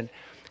stop. And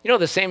you know,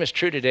 the same is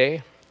true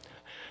today.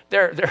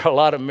 There are a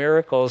lot of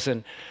miracles,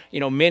 and you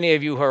know, many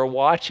of you who are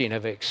watching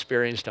have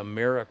experienced a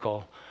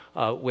miracle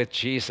with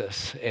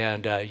Jesus,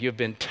 and you've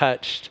been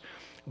touched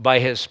by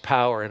his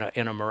power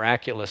in a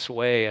miraculous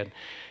way,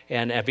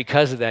 and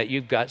because of that,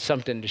 you've got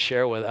something to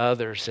share with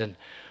others. And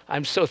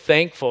I'm so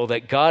thankful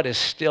that God is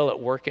still at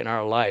work in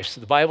our lives.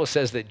 The Bible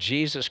says that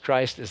Jesus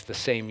Christ is the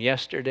same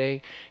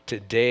yesterday,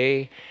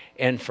 today,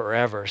 and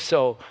forever.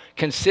 So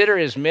consider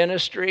his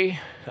ministry,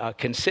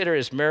 consider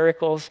his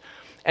miracles,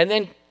 and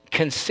then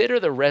consider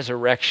the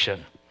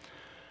resurrection.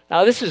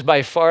 Now, this is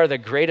by far the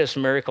greatest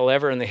miracle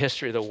ever in the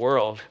history of the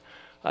world.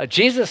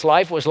 Jesus'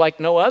 life was like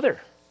no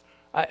other.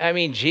 I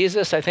mean,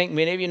 Jesus, I think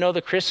many of you know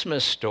the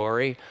Christmas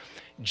story.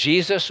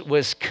 Jesus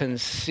was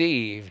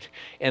conceived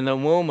in the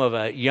womb of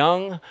a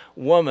young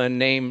woman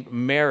named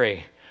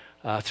Mary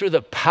through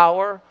the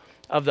power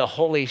of the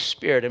Holy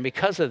Spirit. And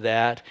because of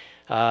that,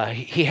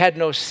 he had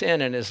no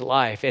sin in his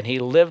life, and he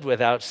lived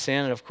without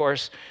sin. And of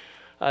course,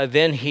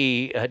 then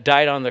he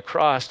died on the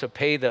cross to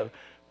pay the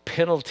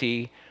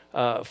penalty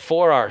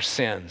for our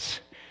sins.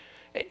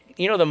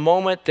 You know, the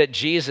moment that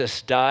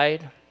Jesus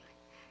died,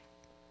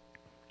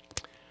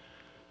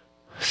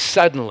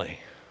 suddenly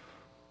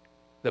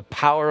the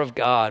power of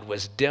God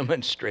was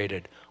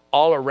demonstrated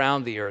all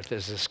around the earth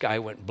as the sky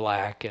went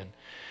black and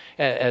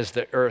as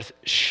the earth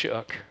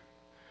shook.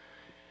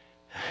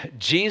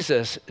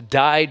 Jesus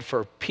died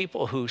for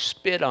people who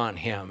spit on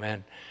him,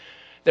 and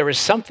there was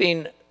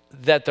something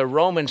that the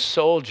Roman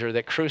soldier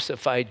that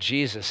crucified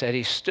Jesus said.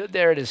 He stood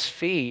there at his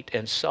feet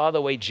and saw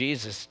the way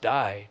Jesus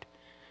died.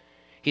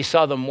 He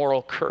saw the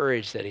moral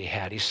courage that he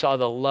had. He saw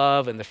the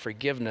love and the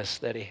forgiveness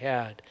that he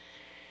had.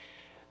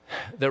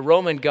 The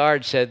Roman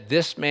guard said,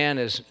 "This man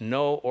is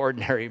no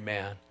ordinary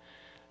man.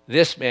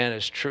 This man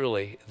is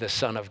truly the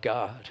Son of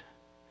God."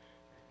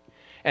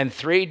 And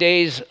 3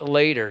 days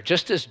later,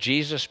 just as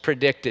Jesus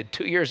predicted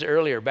 2 years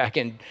earlier, back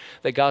in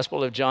the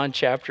Gospel of John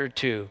chapter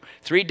 2,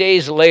 3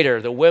 days later,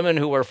 the women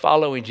who were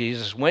following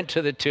Jesus went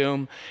to the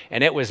tomb,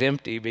 and it was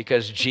empty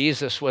because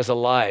Jesus was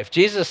alive.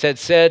 Jesus had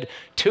said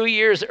 2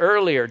 years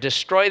earlier,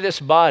 "Destroy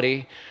this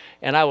body,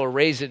 and I will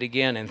raise it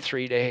again in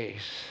 3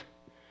 days."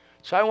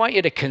 So I want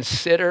you to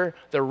consider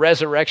the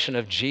resurrection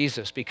of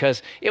Jesus,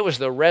 because it was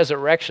the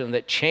resurrection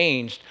that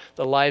changed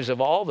the lives of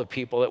all the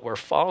people that were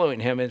following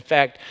him. In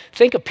fact,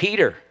 think of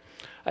Peter.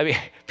 I mean,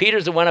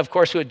 Peter's the one, of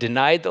course, who had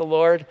denied the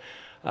Lord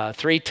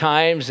 3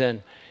 times.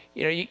 And,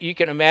 you know, you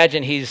can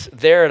imagine he's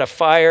there at a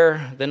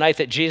fire the night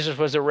that Jesus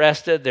was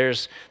arrested.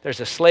 There's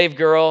a slave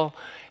girl,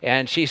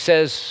 and she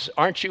says,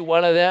 "Aren't you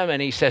one of them?"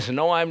 And he says,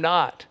 "No, I'm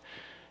not."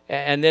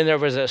 And then there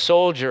was a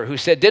soldier who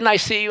said, "Didn't I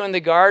see you in the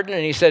garden?"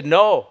 And he said,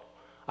 "No,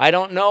 I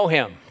don't know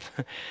him."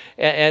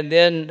 And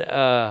then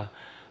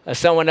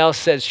someone else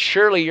says,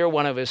 "Surely you're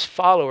one of his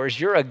followers.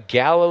 You're a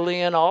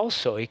Galilean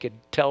also." He could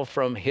tell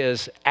from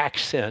his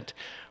accent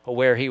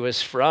where he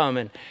was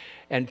from.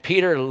 And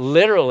Peter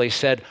literally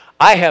said,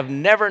 "I have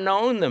never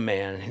known the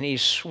man." And he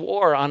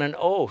swore on an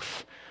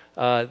oath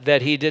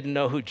that he didn't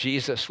know who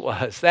Jesus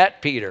was.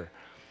 That Peter,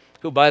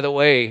 who, by the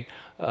way,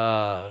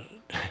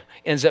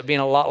 ends up being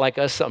a lot like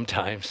us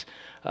sometimes,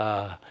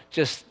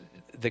 just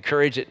the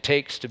courage it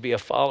takes to be a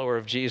follower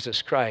of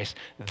Jesus Christ.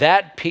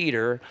 That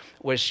Peter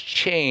was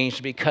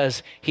changed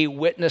because he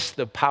witnessed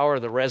the power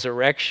of the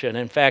resurrection.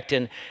 In fact,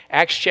 in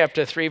Acts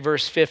chapter 3,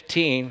 verse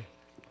 15,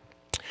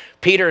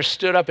 Peter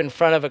stood up in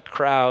front of a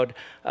crowd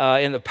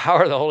in the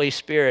power of the Holy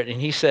Spirit,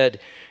 and he said,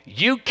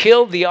 "You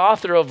killed the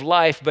author of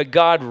life, but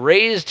God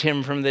raised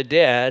him from the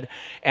dead,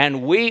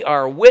 and we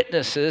are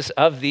witnesses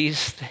of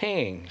these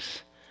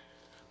things."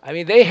 I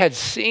mean, they had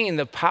seen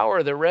the power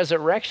of the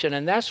resurrection,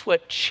 and that's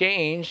what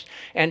changed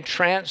and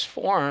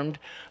transformed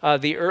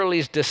the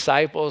early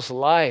disciples'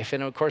 life.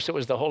 And of course, it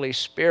was the Holy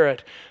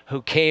Spirit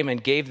who came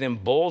and gave them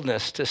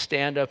boldness to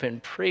stand up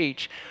and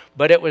preach.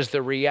 But it was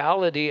the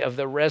reality of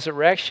the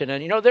resurrection.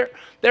 And you know,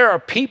 there are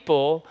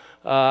people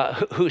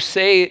who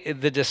say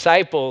the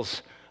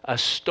disciples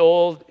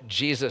stole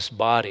Jesus'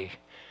 body,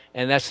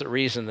 and that's the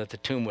reason that the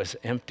tomb was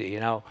empty. You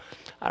know,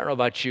 I don't know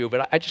about you,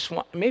 but I just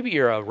want, maybe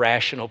you're a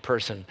rational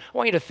person. I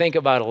want you to think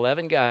about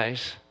 11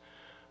 guys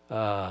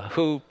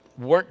who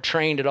weren't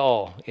trained at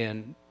all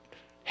in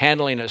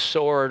handling a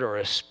sword or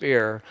a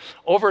spear,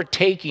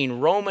 overtaking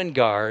Roman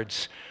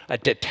guards, a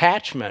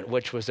detachment,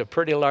 which was a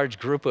pretty large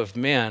group of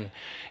men,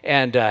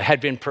 and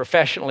had been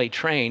professionally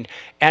trained,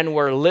 and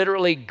were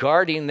literally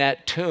guarding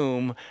that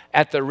tomb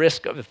at the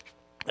risk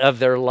of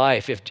their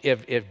life.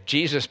 If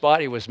Jesus'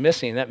 body was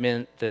missing, that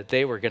meant that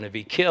they were going to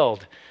be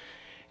killed.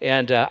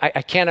 And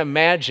I can't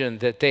imagine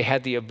that they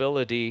had the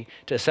ability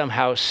to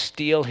somehow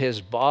steal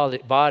his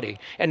body.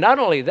 And not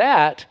only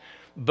that,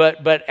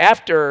 but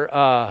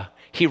after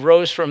he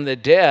rose from the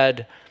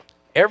dead,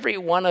 every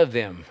one of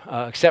them,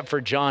 except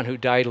for John, who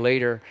died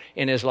later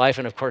in his life,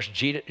 and of course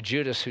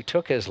Judas, who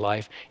took his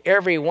life,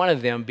 every one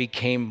of them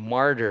became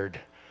martyred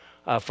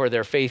for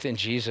their faith in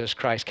Jesus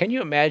Christ. Can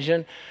you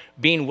imagine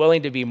being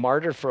willing to be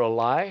martyred for a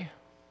lie?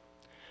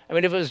 I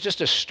mean, if it was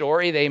just a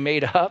story they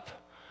made up.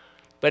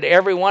 But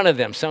every one of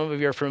them, some of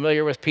you are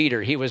familiar with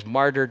Peter, he was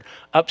martyred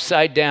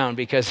upside down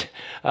because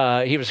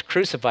he was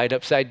crucified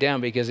upside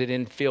down because he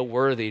didn't feel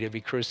worthy to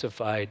be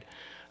crucified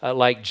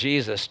like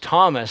Jesus.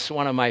 Thomas,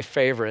 one of my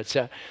favorites.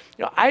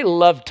 I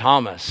love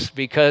Thomas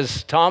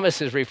because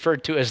Thomas is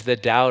referred to as the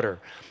doubter.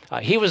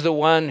 He was the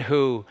one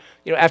who,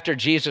 after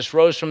Jesus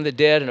rose from the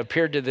dead and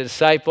appeared to the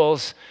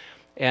disciples,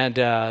 and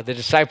the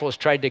disciples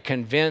tried to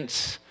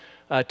convince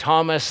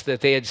Thomas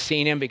that they had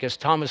seen him because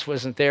Thomas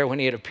wasn't there when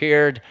he had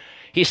appeared.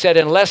 He said,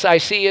 unless I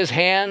see his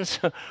hands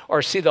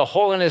or see the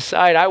hole in his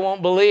side, I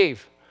won't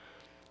believe.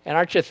 And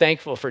aren't you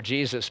thankful for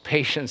Jesus'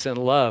 patience and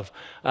love?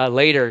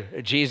 Later,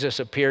 Jesus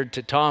appeared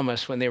to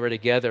Thomas when they were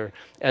together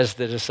as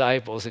the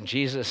disciples. And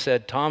Jesus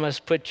said,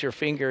 Thomas, put your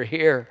finger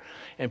here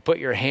and put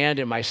your hand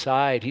in my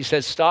side. He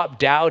said, stop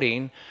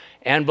doubting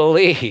and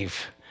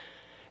believe.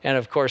 And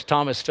of course,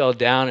 Thomas fell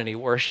down and he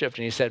worshiped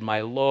and he said,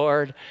 my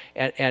Lord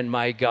and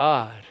my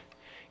God.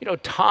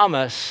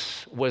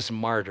 Thomas was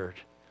martyred.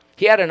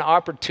 He had an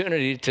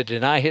opportunity to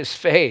deny his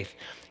faith.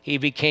 He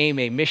became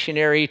a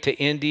missionary to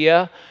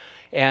India,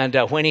 and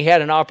when he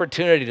had an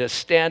opportunity to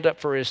stand up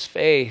for his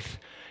faith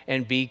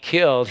and be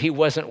killed, he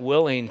wasn't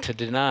willing to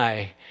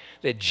deny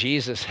that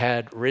Jesus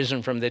had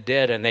risen from the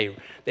dead, and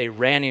they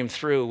ran him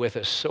through with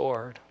a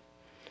sword.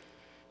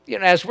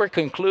 As we're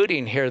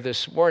concluding here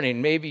this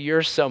morning, maybe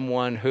you're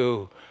someone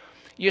who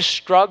you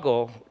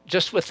struggle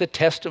just with the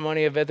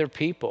testimony of other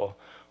people.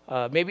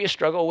 Maybe you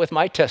struggle with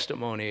my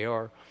testimony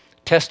or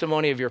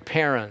testimony of your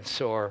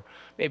parents, or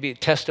maybe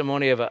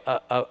testimony of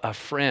a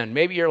friend.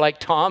 Maybe you're like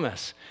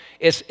Thomas.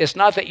 It's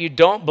not that you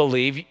don't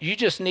believe. You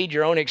just need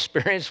your own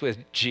experience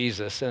with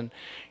Jesus and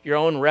your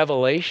own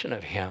revelation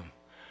of him.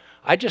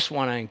 I just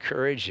want to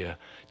encourage you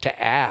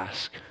to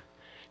ask.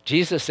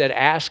 Jesus said,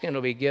 ask and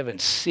it'll be given.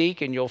 Seek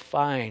and you'll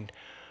find.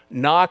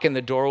 Knock and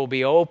the door will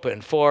be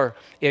open. For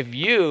if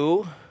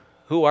you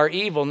who are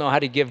evil know how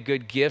to give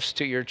good gifts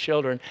to your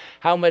children,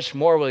 how much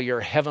more will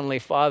your heavenly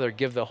Father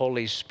give the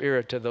Holy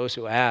Spirit to those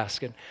who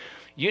ask? And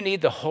you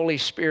need the Holy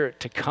Spirit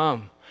to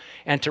come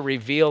and to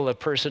reveal the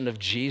person of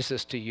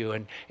Jesus to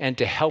you and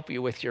to help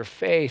you with your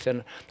faith.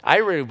 And I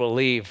really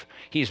believe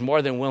he's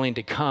more than willing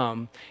to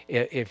come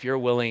if you're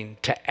willing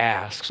to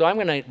ask. So I'm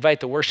going to invite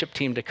the worship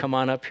team to come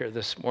on up here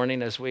this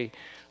morning as we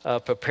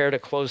prepare to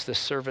close the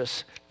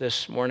service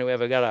this morning.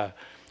 We've got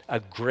a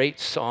great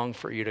song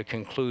for you to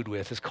conclude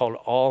with. It's called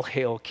All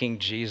Hail King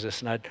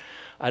Jesus. And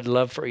I'd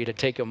love for you to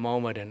take a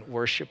moment and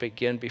worship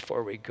again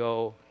before we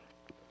go.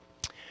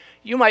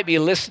 You might be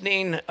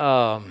listening.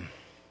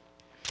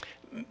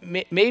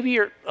 Maybe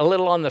you're a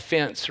little on the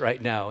fence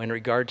right now in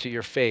regard to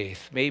your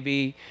faith.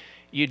 Maybe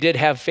you did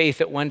have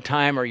faith at one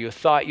time, or you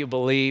thought you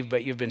believed,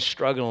 but you've been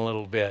struggling a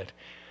little bit.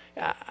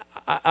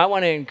 I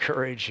want to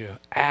encourage you.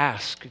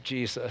 Ask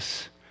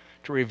Jesus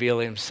to reveal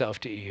himself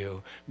to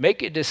you.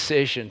 Make a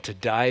decision to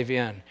dive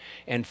in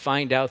and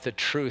find out the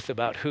truth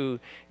about who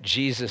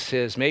Jesus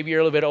is. Maybe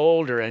you're a little bit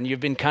older and you've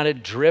been kind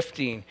of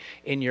drifting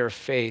in your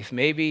faith.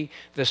 Maybe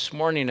this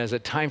morning is a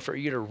time for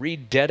you to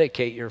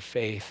rededicate your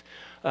faith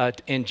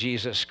in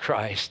Jesus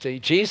Christ.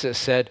 Jesus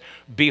said,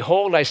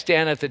 behold, I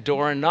stand at the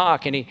door and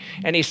knock. And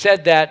he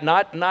said that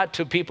not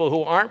to people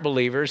who aren't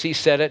believers. He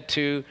said it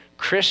to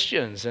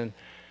Christians. And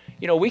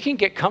we can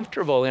get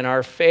comfortable in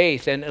our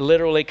faith and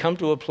literally come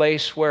to a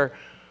place where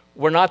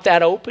we're not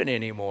that open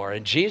anymore.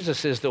 And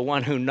Jesus is the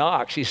one who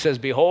knocks. He says,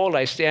 behold,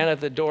 I stand at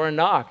the door and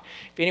knock.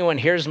 If anyone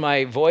hears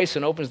my voice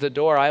and opens the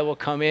door, I will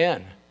come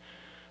in.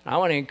 I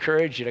want to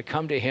encourage you to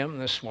come to him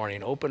this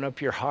morning. Open up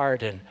your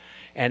heart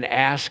and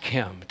ask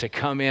him to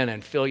come in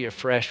and fill you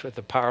fresh with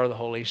the power of the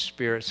Holy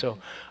Spirit. So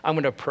I'm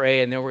going to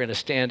pray, and then we're going to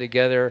stand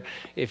together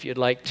if you'd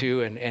like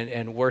to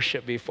and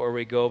worship before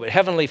we go. But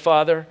Heavenly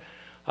Father,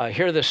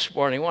 here this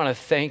morning, I want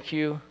to thank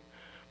you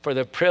for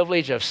the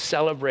privilege of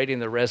celebrating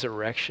the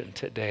resurrection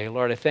today.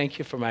 Lord, I thank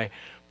you for my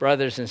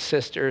brothers and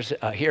sisters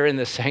here in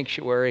the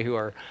sanctuary who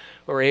are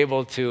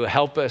able to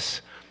help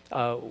us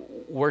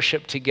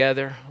worship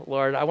together.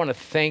 Lord, I want to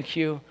thank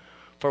you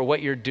for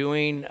what you're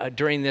doing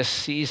during this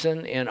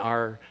season in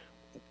our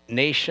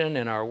nation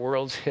and our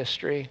world's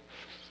history.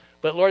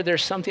 But Lord,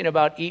 there's something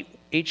about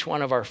each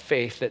one of our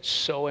faith that's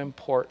so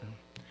important.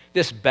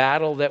 This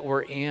battle that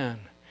we're in,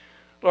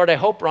 Lord, I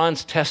hope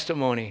Ron's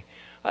testimony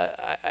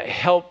I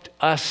helped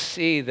us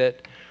see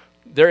that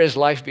there is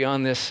life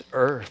beyond this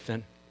earth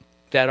and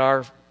that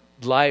our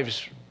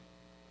lives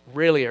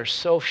really are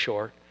so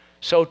short,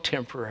 so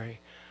temporary.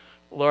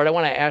 Lord, I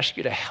want to ask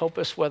you to help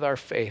us with our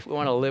faith. We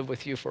want to live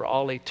with you for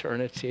all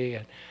eternity.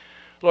 And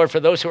Lord, for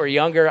those who are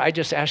younger, I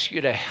just ask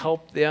you to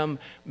help them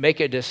make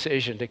a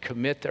decision to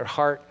commit their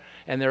heart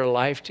and their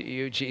life to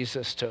you,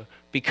 Jesus, to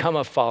become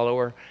a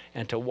follower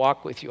and to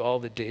walk with you all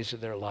the days of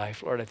their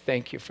life. Lord, I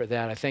thank you for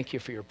that. I thank you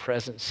for your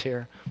presence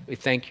here. We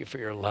thank you for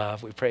your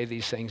love. We pray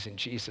these things in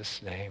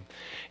Jesus' name.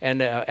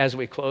 And as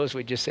we close,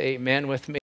 we just say amen with me.